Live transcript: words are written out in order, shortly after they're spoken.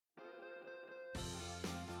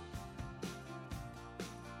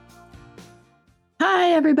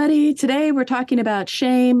Hi, everybody. Today we're talking about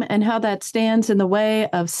shame and how that stands in the way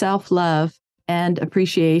of self love and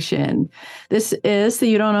appreciation. This is the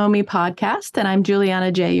You Don't Know Me podcast, and I'm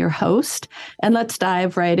Juliana J., your host. And let's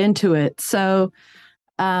dive right into it.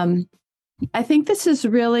 Um, I think this is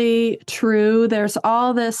really true. There's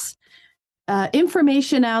all this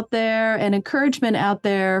information out there and encouragement out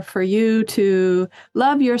there for you to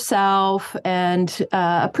love yourself and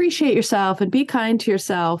appreciate yourself and be kind to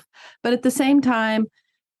yourself. But at the same time,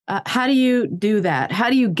 how do you do that? How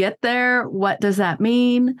do you get there? What does that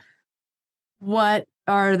mean? What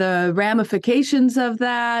are the ramifications of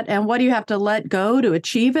that? And what do you have to let go to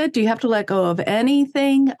achieve it? Do you have to let go of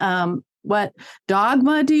anything? What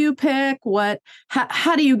dogma do you pick?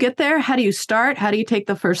 How do you get there? How do you start? How do you take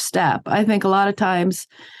the first step? I think a lot of times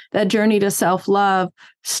that journey to self-love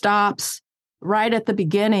stops right at the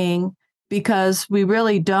beginning because we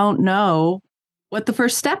really don't know what the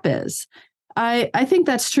first step is. I think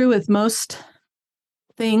that's true with most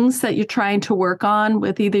things that you're trying to work on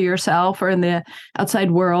with either yourself or in the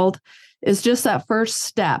outside world is just that first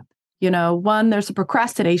step. One, there's a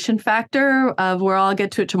procrastination factor of where I'll get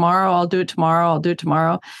to it tomorrow, I'll do it tomorrow, I'll do it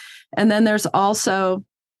tomorrow. And then there's also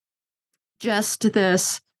just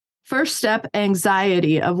this first step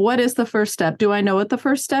anxiety of what is the first step? Do I know what the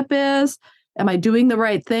first step is? Am I doing the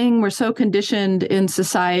right thing? We're so conditioned in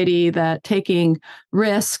society that taking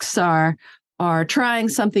risks are trying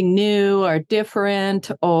something new or different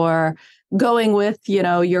or going with,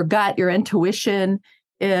 your gut, your intuition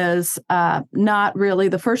is not really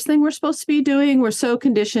the first thing we're supposed to be doing. We're so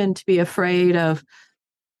conditioned to be afraid of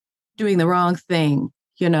doing the wrong thing,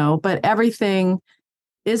 but everything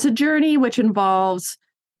is a journey which involves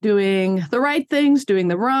doing the right things, doing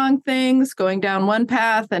the wrong things, going down one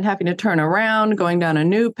path and having to turn around, going down a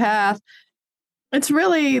new path. It's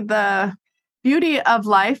really the beauty of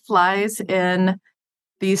life lies in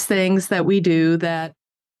these things that we do that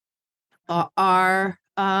are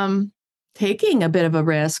taking a bit of a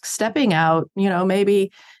risk, stepping out, maybe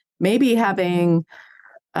having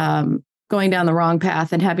going down the wrong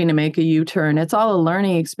path and having to make a U-turn. It's all a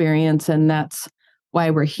learning experience, and that's why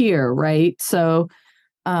we're here, right? So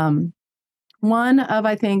one of,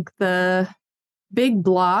 I think, the big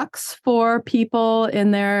blocks for people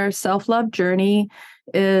in their self-love journey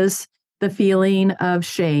is the feeling of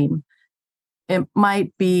shame. It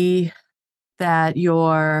might be that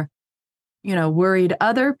you're, worried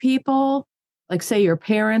other people, like say your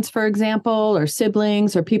parents, for example, or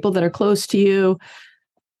siblings or people that are close to you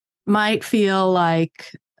might feel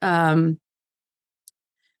like they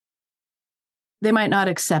might not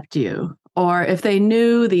accept you. Or if they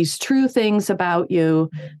knew these true things about you,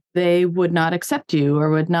 they would not accept you or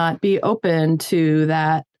would not be open to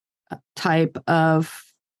that type of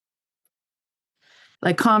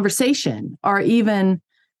like conversation, or even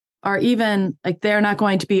like they're not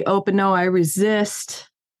going to be open. No, I resist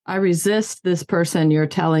this person you're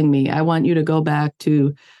telling me. I want you to go back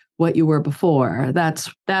to what you were before.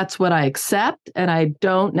 That's what I accept, and I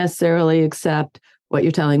don't necessarily accept what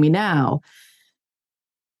you're telling me now.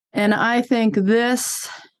 And I think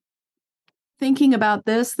thinking about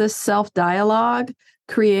this self-dialogue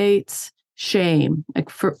creates shame.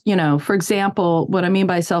 Like for example, what I mean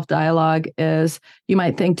by self-dialogue is you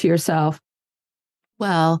might think to yourself,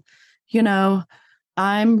 well,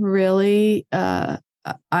 I'm really,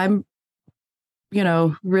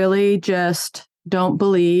 really just don't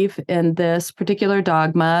believe in this particular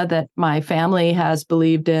dogma that my family has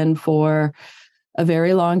believed in for a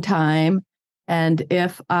very long time. And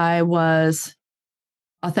if I was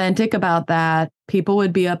authentic about that, people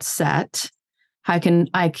would be upset. I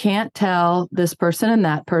can't tell this person and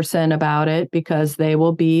that person about it because they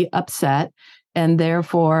will be upset. And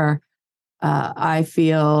therefore, I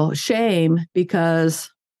feel shame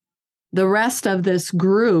because the rest of this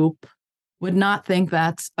group would not think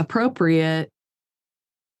that's appropriate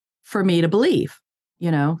for me to believe,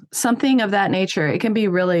 something of that nature. It can be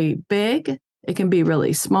really big. It can be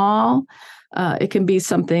really small. It can be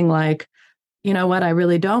something like, you know what, I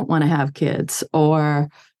really don't want to have kids, or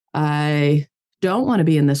I don't want to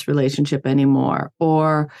be in this relationship anymore.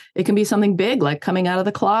 Or it can be something big like coming out of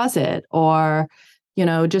the closet, or,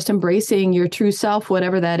 just embracing your true self,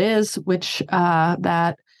 whatever that is, which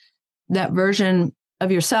that version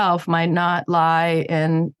of yourself might not lie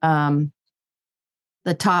in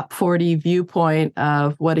the top 40 viewpoint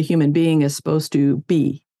of what a human being is supposed to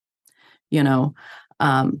be,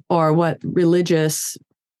 or what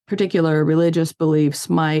particular religious beliefs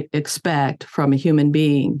might expect from a human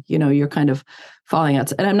being. You're kind of falling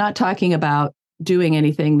out. And I'm not talking about doing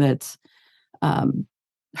anything that's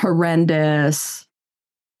horrendous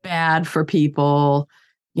bad for people,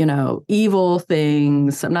 evil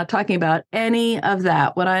things. I'm not talking about any of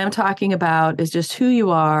that. What I am talking about is just who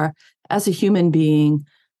you are as a human being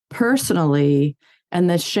personally and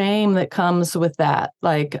the shame that comes with that.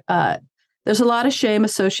 There's a lot of shame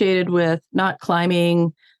associated with not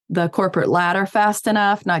climbing the corporate ladder fast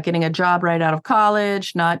enough, not getting a job right out of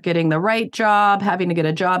college, not getting the right job, having to get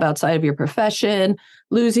a job outside of your profession,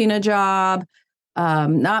 losing a job,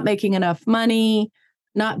 not making enough money,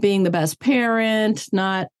 not being the best parent,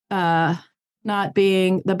 not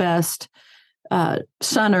being the best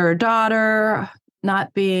son or daughter,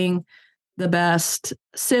 not being the best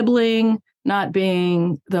sibling, not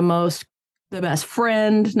being the best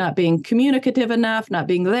friend, not being communicative enough, not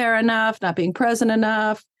being there enough, not being present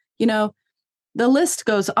enough. The list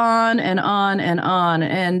goes on and on and on.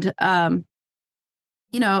 And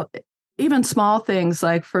even small things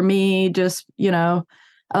like for me, just, I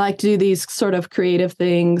like to do these sort of creative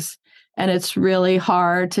things. And it's really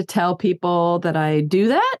hard to tell people that I do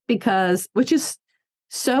that which is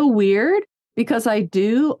so weird because I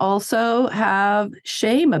do also have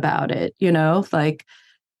shame about it,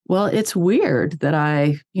 well, it's weird that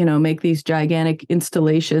I, make these gigantic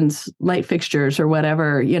installations, light fixtures or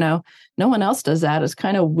whatever, no one else does that. It's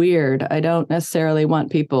kind of weird. I don't necessarily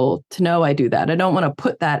want people to know I do that. I don't want to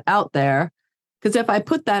put that out there because if I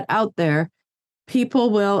put that out there, people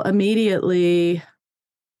will immediately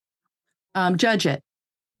judge it.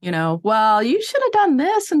 Well, you should have done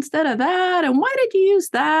this instead of that. And why did you use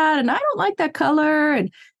that? And I don't like that color.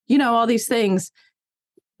 And, all these things,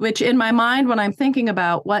 which in my mind, when I'm thinking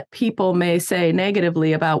about what people may say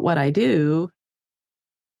negatively about what I do,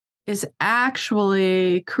 is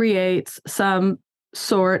actually creates some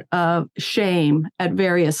sort of shame at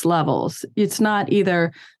various levels. It's not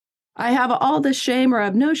either I have all this shame or I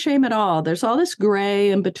have no shame at all. There's all this gray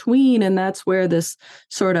in between. And that's where this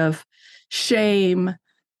sort of shame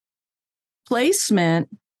placement,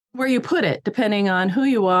 where you put it, depending on who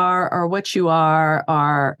you are or what you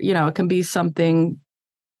are, it can be something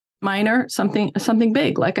minor, something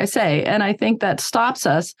big, like I say. And I think that stops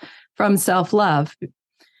us from self-love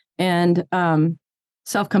and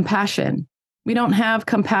self-compassion. We don't have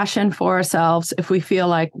compassion for ourselves if we feel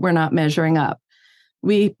like we're not measuring up.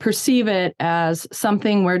 We perceive it as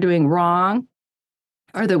something we're doing wrong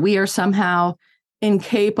or that we are somehow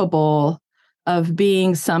incapable of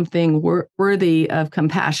being something worthy of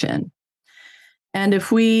compassion. And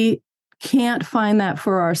if we can't find that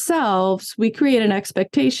for ourselves, we create an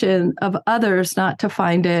expectation of others not to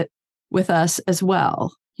find it with us as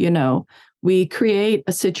well. We create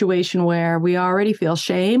a situation where we already feel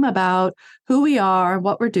shame about who we are,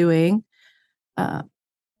 what we're doing,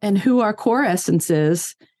 and who our core essence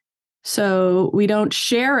is. So we don't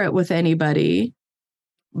share it with anybody,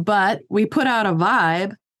 but we put out a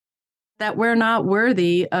vibe that we're not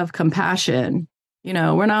worthy of compassion.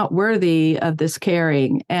 We're not worthy of this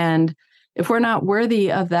caring. And if we're not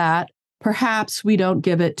worthy of that, perhaps we don't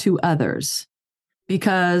give it to others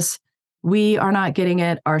because we are not getting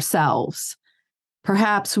it ourselves.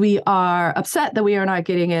 Perhaps we are upset that we are not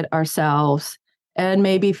getting it ourselves and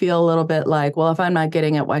maybe feel a little bit like, well, if I'm not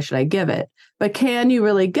getting it, why should I give it? But can you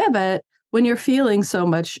really give it when you're feeling so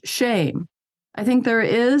much shame? I think there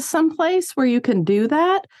is some place where you can do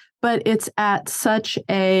that, but it's at such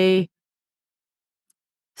a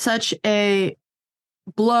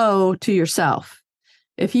blow to yourself.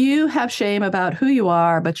 If you have shame about who you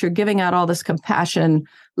are, but you're giving out all this compassion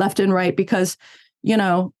left and right because,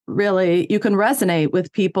 really you can resonate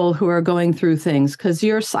with people who are going through things because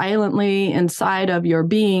you're silently inside of your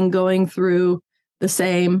being going through the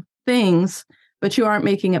same things, but you aren't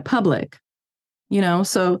making it public,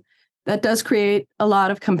 so that does create a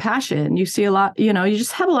lot of compassion. You see a lot, you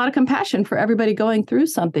just have a lot of compassion for everybody going through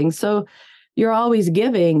something. So you're always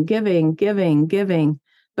giving,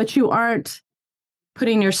 but you aren't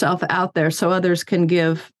putting yourself out there so others can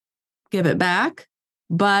give it back.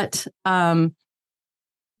 But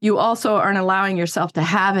you also aren't allowing yourself to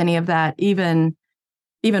have any of that, even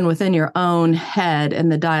within your own head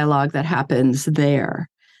and the dialogue that happens there.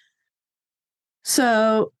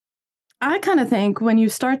 So I kind of think when you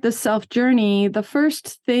start this self journey, the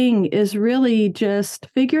first thing is really just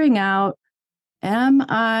figuring out, am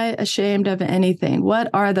I ashamed of anything? What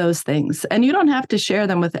are those things? And you don't have to share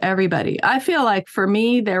them with everybody. I feel like for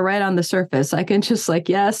me, they're right on the surface. I can just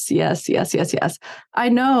yes. I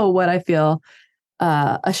know what I feel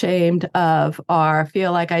ashamed of, or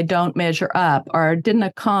feel like I don't measure up, or didn't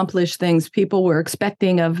accomplish things people were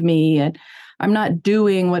expecting of me. And I'm not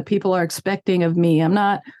doing what people are expecting of me. I'm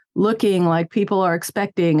not looking like people are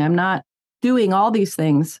expecting. I'm not doing all these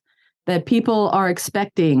things. that people are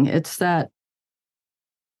expecting. It's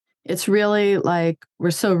really like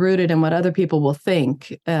we're so rooted in what other people will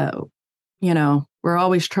think. We're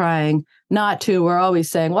always trying not to. We're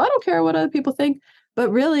always saying, well, I don't care what other people think.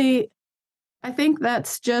 But really, I think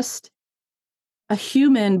that's just a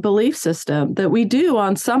human belief system that we do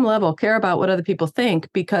on some level care about what other people think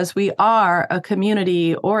because we are a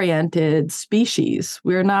community oriented species.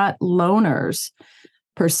 We're not loners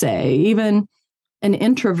per se. Even an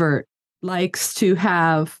introvert likes to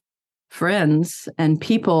have friends and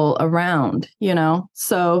people around,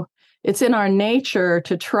 So it's in our nature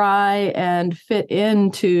to try and fit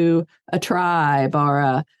into a tribe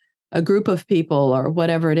or a group of people or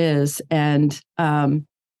whatever it is. And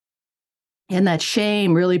that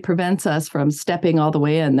shame really prevents us from stepping all the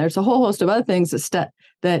way in. There's a whole host of other things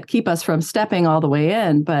that keep us from stepping all the way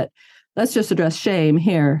in, but let's just address shame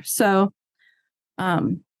here. So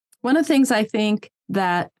one of the things I think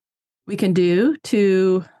that we can do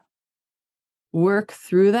to work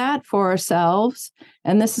through that for ourselves,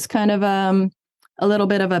 and this is kind of a little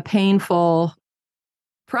bit of a painful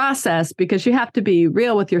process because you have to be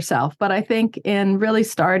real with yourself. But I think in really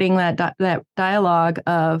starting that dialogue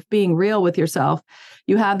of being real with yourself,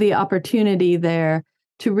 you have the opportunity there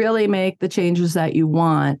to really make the changes that you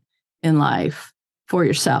want in life for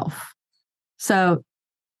yourself. So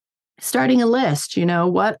starting a list,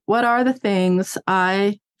 what are the things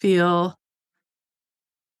I feel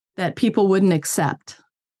that people wouldn't accept?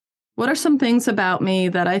 What are some things about me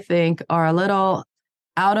that I think are a little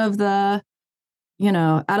out of the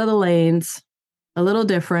lanes, a little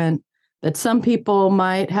different, that some people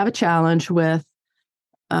might have a challenge with?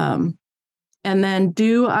 And then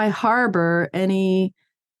do I harbor any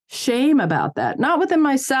shame about that? Not within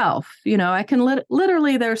myself. I can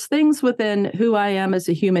literally, there's things within who I am as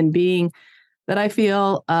a human being that I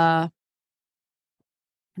feel that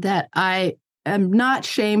I am not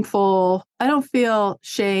shameful. I don't feel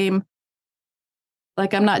shame,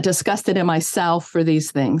 like I'm not disgusted in myself for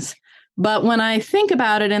these things. But when I think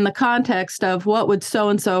about it in the context of what would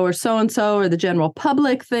so-and-so or the general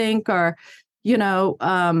public think, or,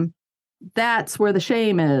 that's where the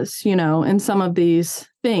shame is, in some of these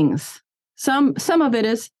things. Some of it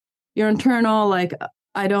is your internal, like,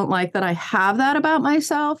 I don't like that I have that about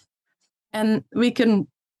myself. And we can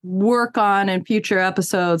work on in future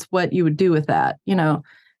episodes what you would do with that.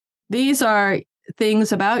 These are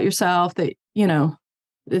things about yourself that,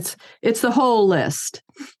 it's the whole list.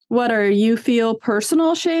 What are you feel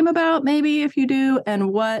personal shame about, maybe, if you do,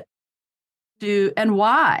 and why?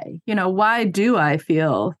 Why do I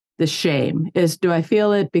feel the shame? Do I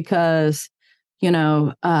feel it because,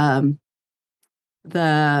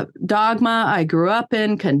 the dogma I grew up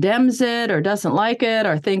in condemns it or doesn't like it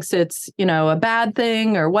or thinks it's, a bad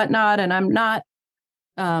thing or whatnot? And I'm not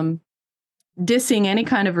dissing any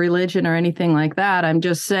kind of religion or anything like that. I'm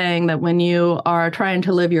just saying that when you are trying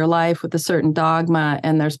to live your life with a certain dogma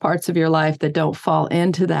and there's parts of your life that don't fall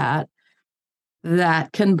into that,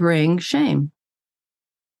 that can bring shame.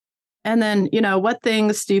 And then, what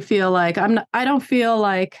things do you feel like I don't feel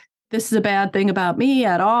like this is a bad thing about me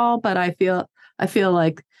at all, but I feel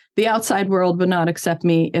like the outside world would not accept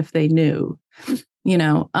me if they knew,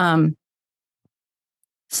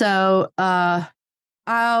 So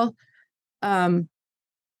I'll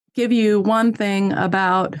give you one thing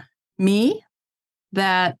about me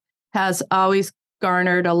that has always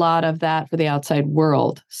garnered a lot of that for the outside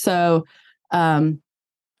world. So, I'm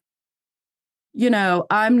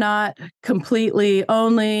not completely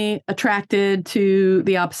only attracted to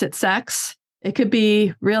the opposite sex. It could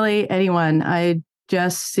be really anyone. I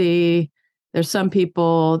just see there's some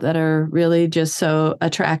people that are really just so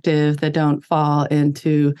attractive that don't fall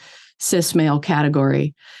into cis male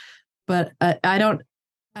category. But I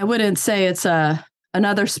wouldn't say it's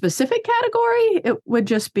another specific category. It would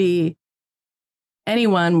just be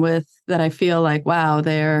anyone that I feel like, wow,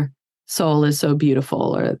 their soul is so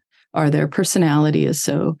beautiful, or their personality is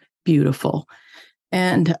so beautiful.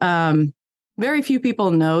 And very few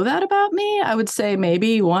people know that about me. I would say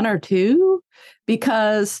maybe one or two,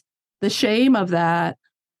 because the shame of that,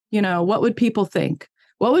 what would people think?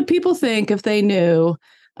 What would people think if they knew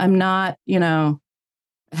I'm not,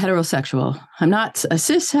 heterosexual? I'm not a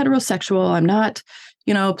cis heterosexual. I'm not,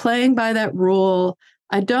 playing by that rule.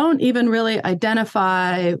 I don't even really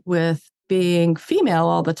identify with being female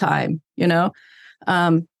all the time,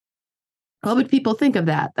 what would people think of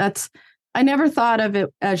that? I never thought of it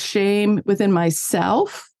as shame within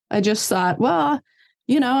myself. I just thought, well,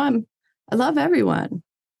 I love everyone,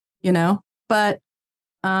 but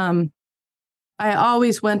I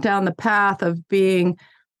always went down the path of being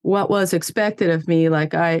what was expected of me.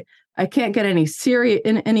 Like I I can't get any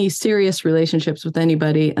serious relationships with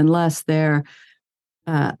anybody unless they're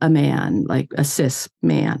a man, like a cis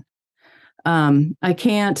man. I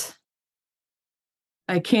can't.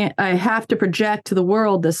 I have to project to the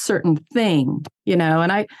world this certain thing,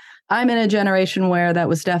 and I'm in a generation where that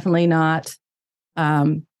was definitely not,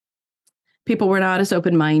 people were not as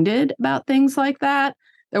open-minded about things like that.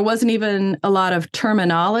 There wasn't even a lot of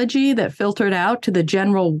terminology that filtered out to the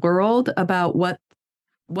general world about what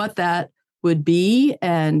that would be,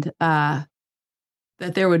 and that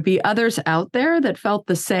there would be others out there that felt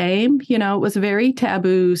the same. It was a very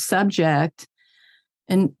taboo subject.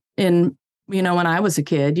 And when I was a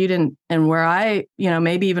kid, you didn't, and where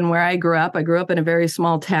maybe even where I grew up in a very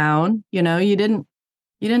small town, you didn't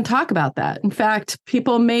talk about that. In fact,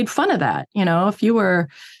 people made fun of that. If you were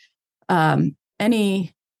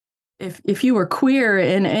if you were queer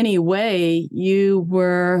in any way, you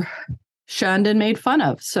were shunned and made fun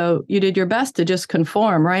of. So you did your best to just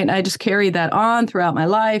conform, right? And I just carried that on throughout my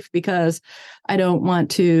life because I don't want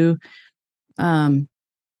to bring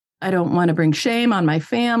shame on my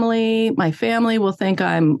family. My family will think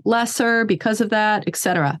I'm lesser because of that,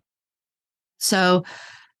 etc. So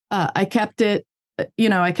I kept it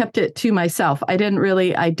to myself. I didn't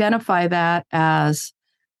really identify that as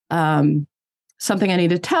something I need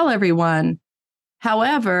to tell everyone.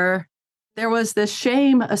 However, there was this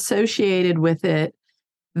shame associated with it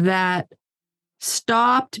that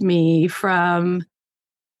stopped me from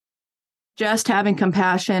just having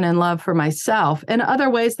compassion and love for myself in other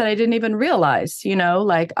ways that I didn't even realize,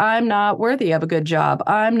 like I'm not worthy of a good job.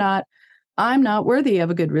 I'm not worthy of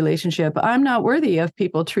a good relationship. I'm not worthy of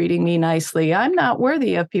people treating me nicely. I'm not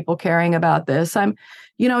worthy of people caring about this.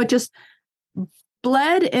 It just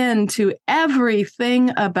bled into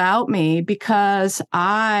everything about me because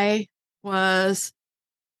I was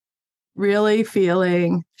really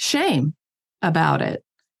feeling shame about it.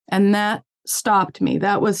 And that stopped me.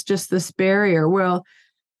 That was just this barrier. Well,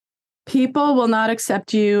 people will not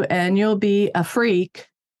accept you and you'll be a freak,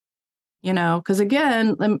 because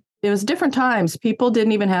again, it was different times. People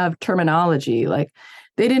didn't even have terminology. Like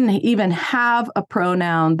they didn't even have a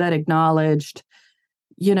pronoun that acknowledged,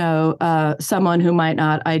 someone who might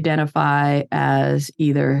not identify as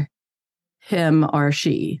either him or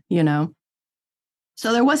she,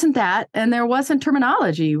 So there wasn't that, and there wasn't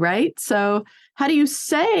terminology, right? So how do you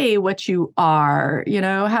say what you are?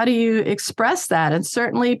 How do you express that? And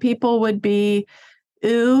certainly people would be,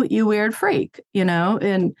 ooh, you weird freak,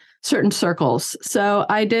 in certain circles. So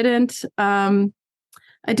I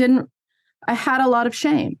had a lot of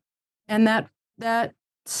shame, and that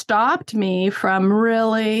stopped me from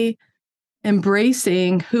really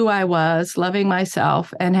embracing who I was, loving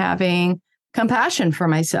myself, and having compassion for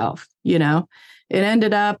myself. It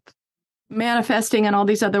ended up manifesting in all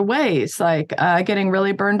these other ways, like getting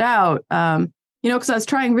really burned out, because I was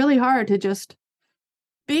trying really hard to just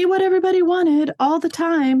be what everybody wanted all the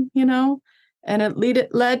time, and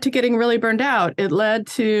it led to getting really burned out. It led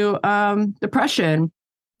to depression.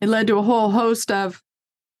 It led to a whole host of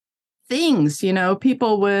things.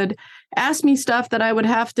 People would ask me stuff that I would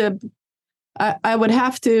have to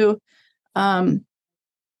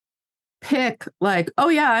pick, like, oh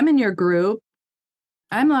yeah, I'm in your group.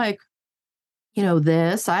 I'm like,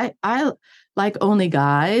 this, I like only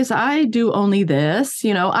guys. I do only this,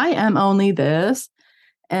 I am only this.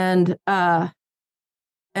 And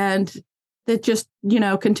it just,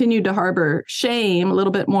 continued to harbor shame, a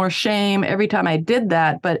little bit more shame every time I did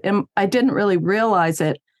that. But I didn't really realize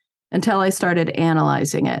it until I started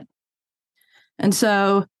analyzing it. And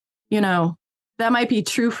so, that might be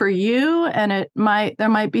true for you. And there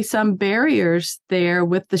might be some barriers there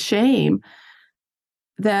with the shame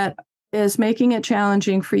that is making it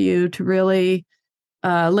challenging for you to really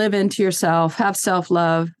live into yourself, have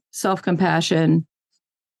self-love, self-compassion.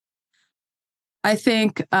 I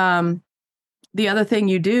think the other thing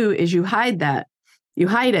you do is you hide that. You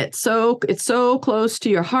hide it. So it's so close to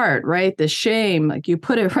your heart, right? The shame, like you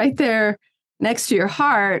put it right there next to your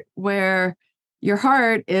heart, where your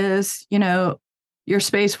heart is, your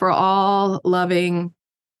space for all loving,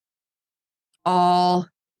 all,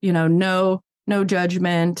 no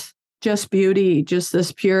judgment, just beauty, just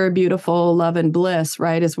this pure, beautiful love and bliss,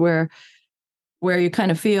 right? Is where you kind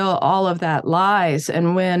of feel all of that lies.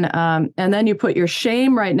 And when, and then you put your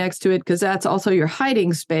shame right next to it, because that's also your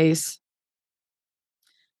hiding space.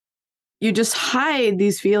 You just hide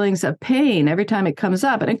these feelings of pain every time it comes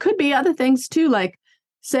up. And it could be other things too, like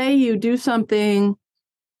say you do something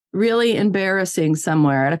really embarrassing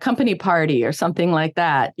somewhere at a company party or something like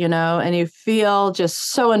that, and you feel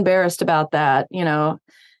just so embarrassed about that,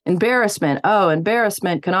 embarrassment. Oh,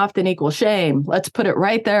 embarrassment can often equal shame. Let's put it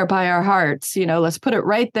right there by our hearts. Let's put it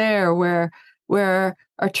right there where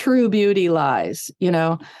our true beauty lies.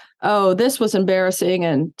 Oh, this was embarrassing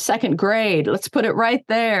in second grade. Let's put it right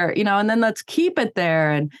there, and then let's keep it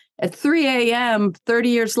there. And at 3 a.m., 30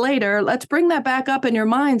 years later, let's bring that back up in your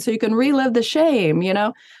mind so you can relive the shame.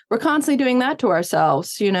 We're constantly doing that to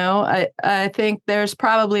ourselves. I think there's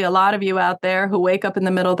probably a lot of you out there who wake up in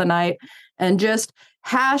the middle of the night and just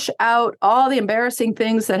hash out all the embarrassing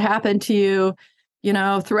things that happened to you,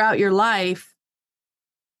 throughout your life,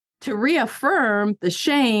 to reaffirm the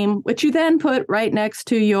shame, which you then put right next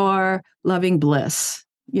to your loving bliss,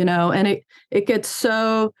 and it gets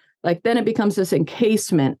so like, then it becomes this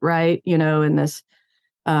encasement, right? In this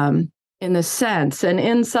sense, and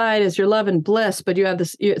inside is your love and bliss, but you have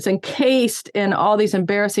this, it's encased in all these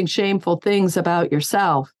embarrassing, shameful things about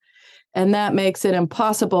yourself. And that makes it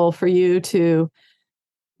impossible for you to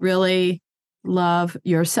really love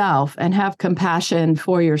yourself and have compassion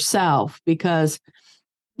for yourself because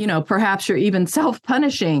perhaps you're even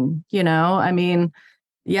self-punishing, I mean,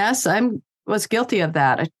 yes, was guilty of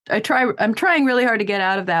that. I'm trying really hard to get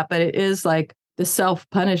out of that, but it is like the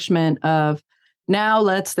self-punishment of now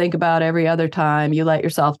let's think about every other time you let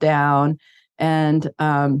yourself down and,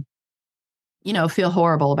 feel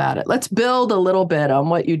horrible about it. Let's build a little bit on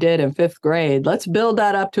what you did in fifth grade. Let's build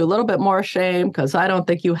that up to a little bit more shame because I don't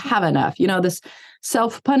think you have enough, this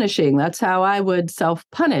self-punishing. That's how I would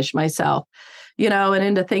self-punish myself. And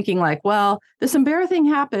into thinking like, well, this embarrassing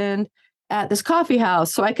happened at this coffee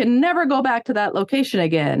house, so I can never go back to that location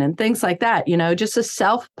again and things like that, just a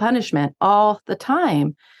self-punishment all the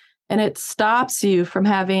time. And it stops you from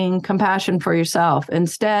having compassion for yourself.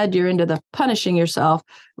 Instead, you're into the punishing yourself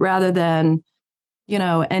rather than,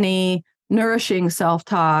 any nourishing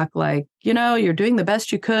self-talk, like, you're doing the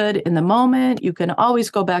best you could in the moment. You can always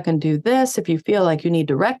go back and do this if you feel like you need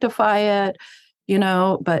to rectify it.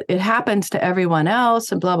 But it happens to everyone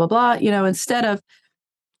else and blah, blah, blah, instead of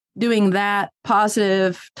doing that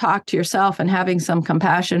positive talk to yourself and having some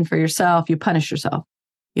compassion for yourself, you punish yourself,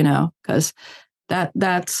 because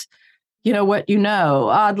that's,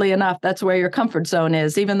 oddly enough, that's where your comfort zone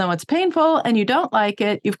is, even though it's painful and you don't like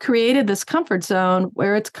it, you've created this comfort zone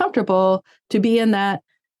where it's comfortable to be in that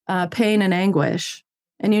pain and anguish.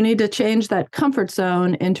 And you need to change that comfort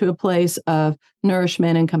zone into a place of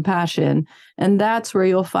nourishment and compassion. And that's where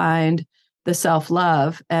you'll find the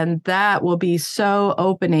self-love. And that will be so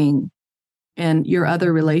opening in your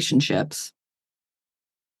other relationships.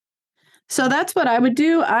 So that's what I would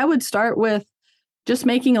do. I would start with just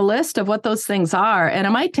making a list of what those things are. And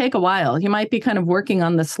it might take a while. You might be kind of working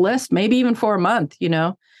on this list, maybe even for a month,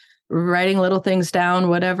 writing little things down,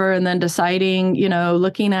 whatever, and then deciding,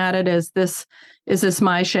 looking at it as this, is this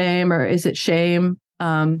my shame or is it shame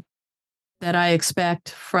that I expect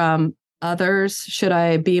from others? Should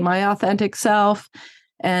I be my authentic self?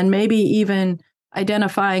 And maybe even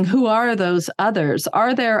identifying who are those others?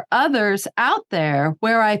 Are there others out there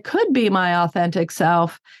where I could be my authentic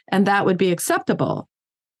self and that would be acceptable?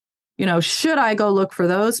 Should I go look for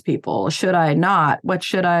those people? Should I not? What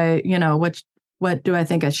should I, what do I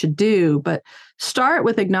think I should do? But start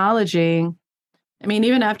with acknowledging,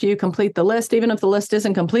 even after you complete the list, even if the list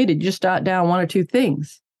isn't completed, you just jot down one or two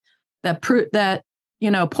things that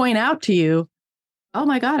point out to you, oh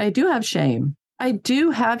my God, I do have shame. I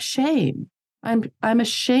do have shame. I'm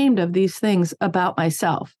ashamed of these things about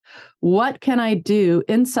myself. What can I do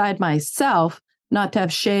inside myself not to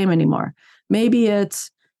have shame anymore? Maybe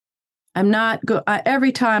it's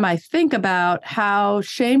every time I think about how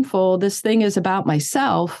shameful this thing is about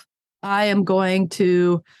myself, I'm going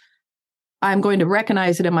to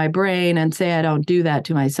recognize it in my brain and say, I don't do that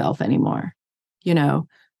to myself anymore.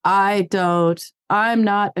 I'm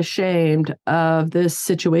not ashamed of this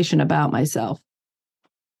situation about myself.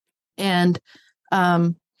 And I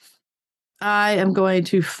am going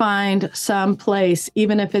to find some place,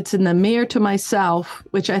 even if it's in the mirror to myself,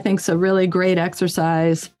 which I think is a really great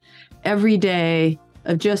exercise every day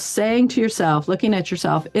of just saying to yourself, looking at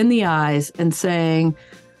yourself in the eyes and saying,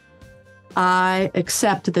 I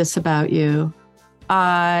accept this about you.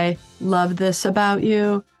 I love this about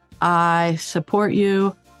you. I support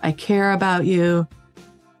you. I care about you.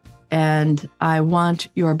 And I want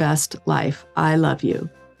your best life. I love you.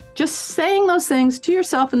 Just saying those things to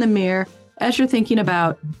yourself in the mirror as you're thinking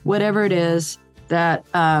about whatever it is that,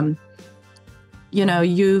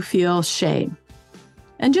 you feel shame.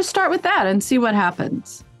 And just start with that and see what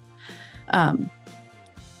happens. And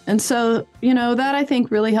so, that I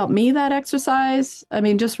think really helped me, that exercise.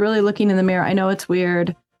 Just really looking in the mirror. I know it's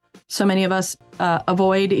weird. So many of us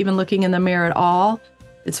avoid even looking in the mirror at all.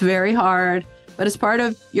 It's very hard, but it's part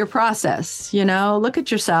of your process. Look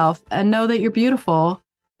at yourself and know that you're beautiful,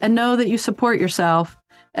 and know that you support yourself,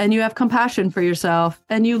 and you have compassion for yourself,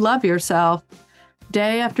 and you love yourself.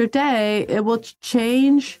 Day after day, it will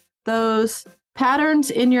change those patterns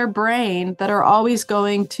in your brain that are always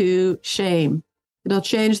going to shame. It'll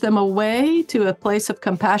change them away to a place of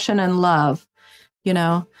compassion and love.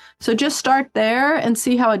 So just start there and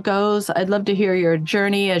see how it goes. I'd love to hear your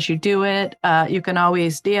journey as you do it. You can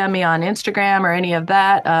always DM me on Instagram or any of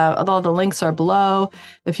that. Although the links are below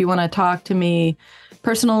if you want to talk to me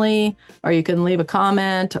personally, or you can leave a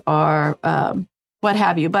comment or what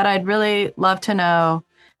have you. But I'd really love to know,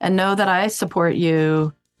 and know that I support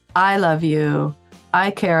you. I love you.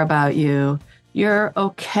 I care about you. You're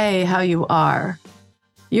okay how you are.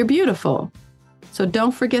 You're beautiful. So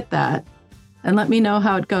don't forget that. And let me know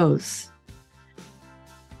how it goes.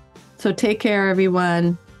 So take care,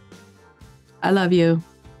 everyone. I love you.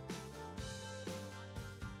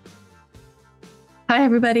 Hi,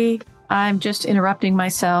 everybody. I'm just interrupting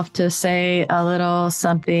myself to say a little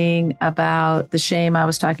something about the shame I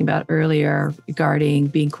was talking about earlier regarding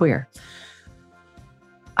being queer.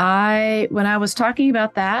 When I was talking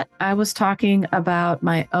about that, I was talking about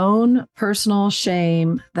my own personal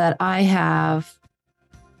shame that I have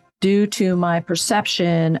due to my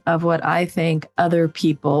perception of what I think other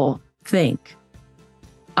people think.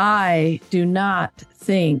 I do not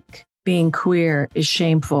think being queer is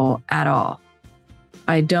shameful at all.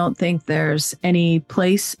 I don't think there's any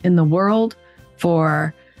place in the world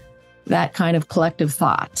for that kind of collective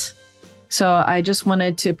thought. So I just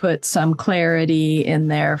wanted to put some clarity in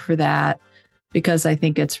there for that, because I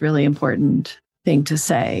think it's really important thing to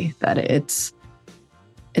say, that it's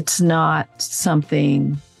not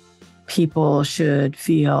something people should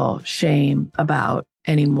feel shame about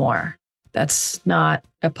anymore. That's not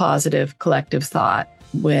a positive collective thought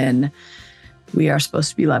when we are supposed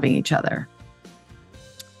to be loving each other.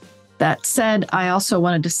 That said, I also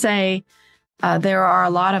wanted to say there are a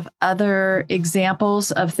lot of other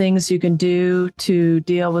examples of things you can do to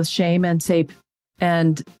deal with shame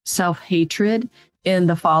and self-hatred in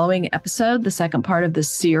the following episode, the second part of this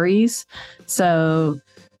series. So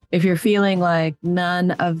if you're feeling like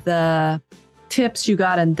none of the tips you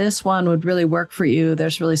got in this one would really work for you,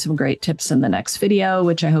 there's really some great tips in the next video,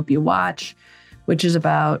 which I hope you watch, which is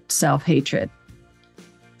about self-hatred.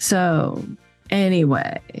 So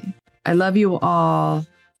anyway, I love you all.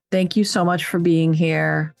 Thank you so much for being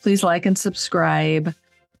here. Please like and subscribe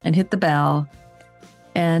and hit the bell.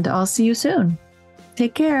 And I'll see you soon.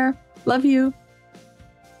 Take care. Love you.